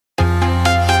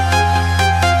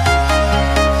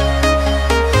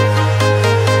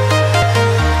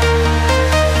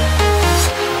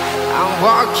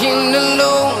walking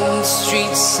alone, the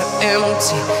streets are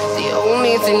empty. The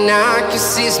only thing I can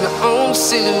see is my own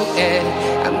silhouette.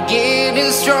 I'm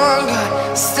getting stronger,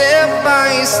 step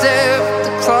by step.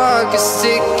 The clock is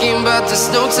ticking, but there's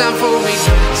no time for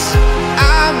regrets.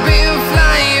 I've been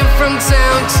flying from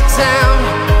town to town,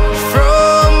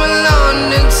 from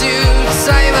London to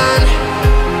Taiwan.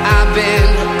 I've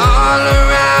been all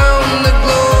around the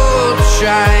globe,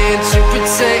 trying to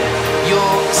protect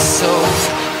your soul.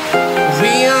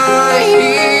 We are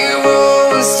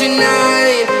heroes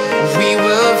tonight. We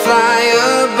will fly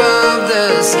above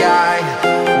the sky.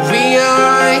 We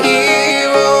are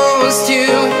heroes tonight.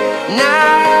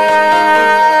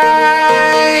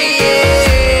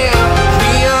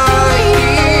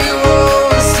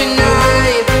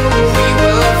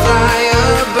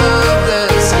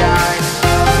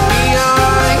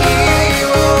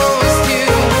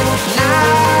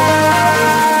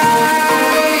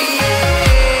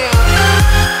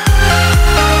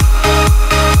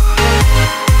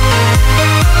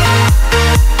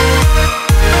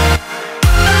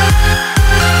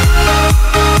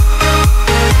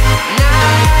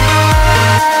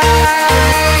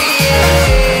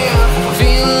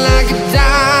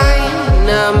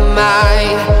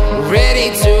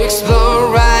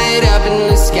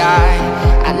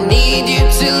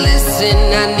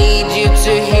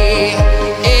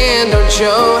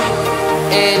 Show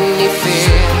any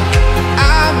fear.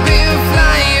 I've been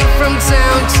flying from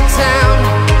town to town,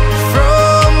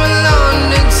 from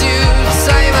London to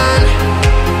Taiwan.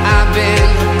 I've been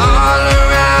all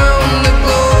around the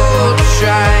globe,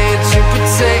 trying to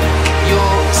protect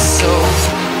your soul.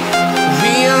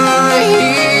 We are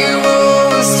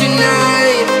heroes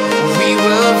tonight. We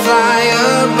will fly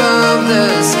above the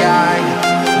sky.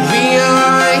 We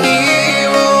are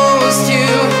heroes tonight.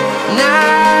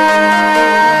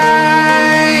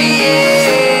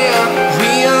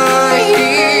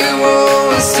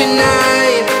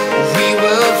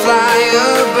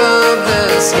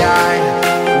 Sky.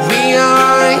 We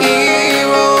are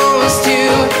heroes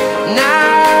tonight.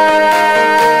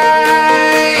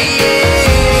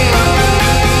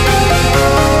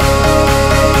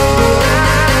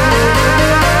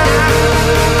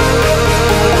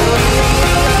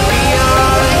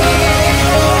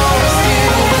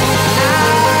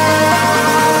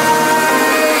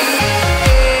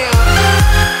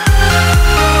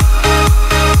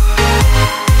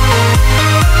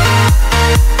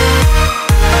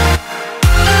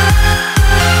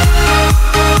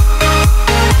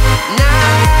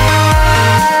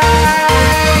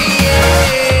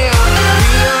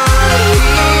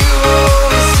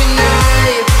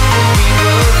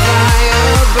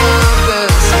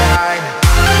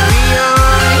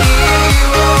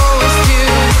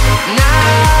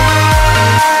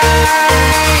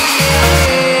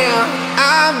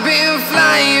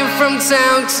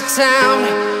 Town to town,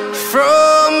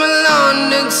 from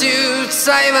London to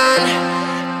Taiwan.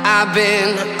 I've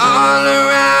been all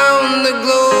around the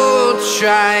globe,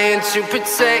 trying to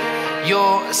protect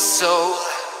your soul.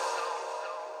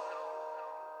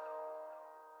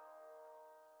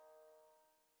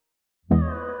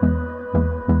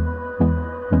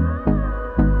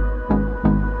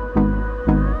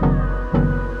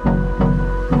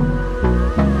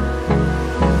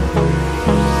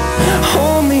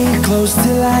 Close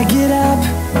till I get up.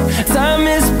 Time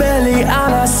is barely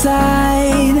on our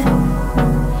side.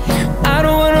 I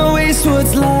don't wanna waste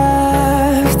what's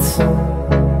left.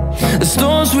 The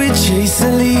storms we chase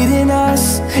are leading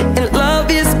us, and love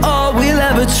is all we'll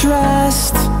ever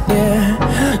trust. Yeah,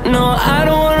 no, I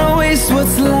don't wanna waste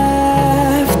what's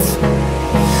left.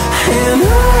 And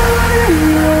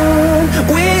on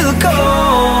we'll go,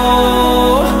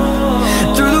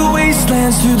 through the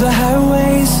wastelands, through the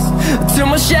highways, till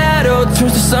my shadow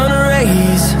turns to sun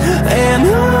rays. And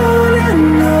on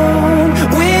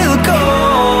we'll go,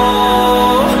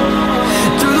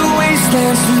 through the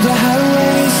wastelands, through the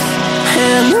highways.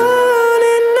 And on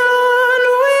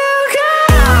we'll go.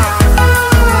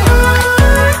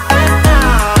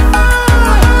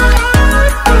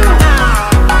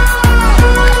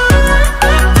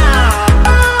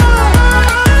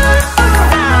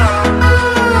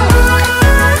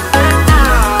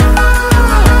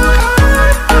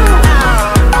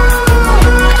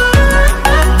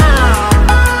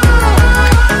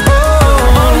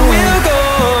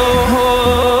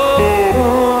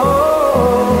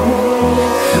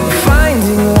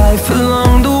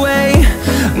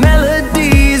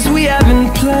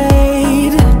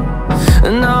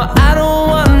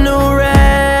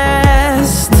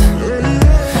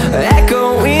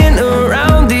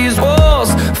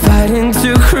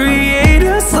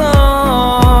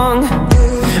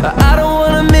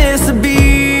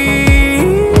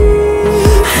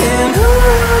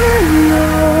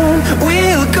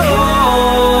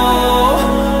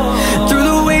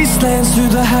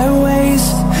 highways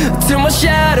till my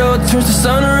shadow turns to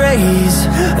sun rays.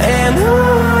 And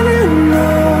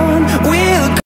on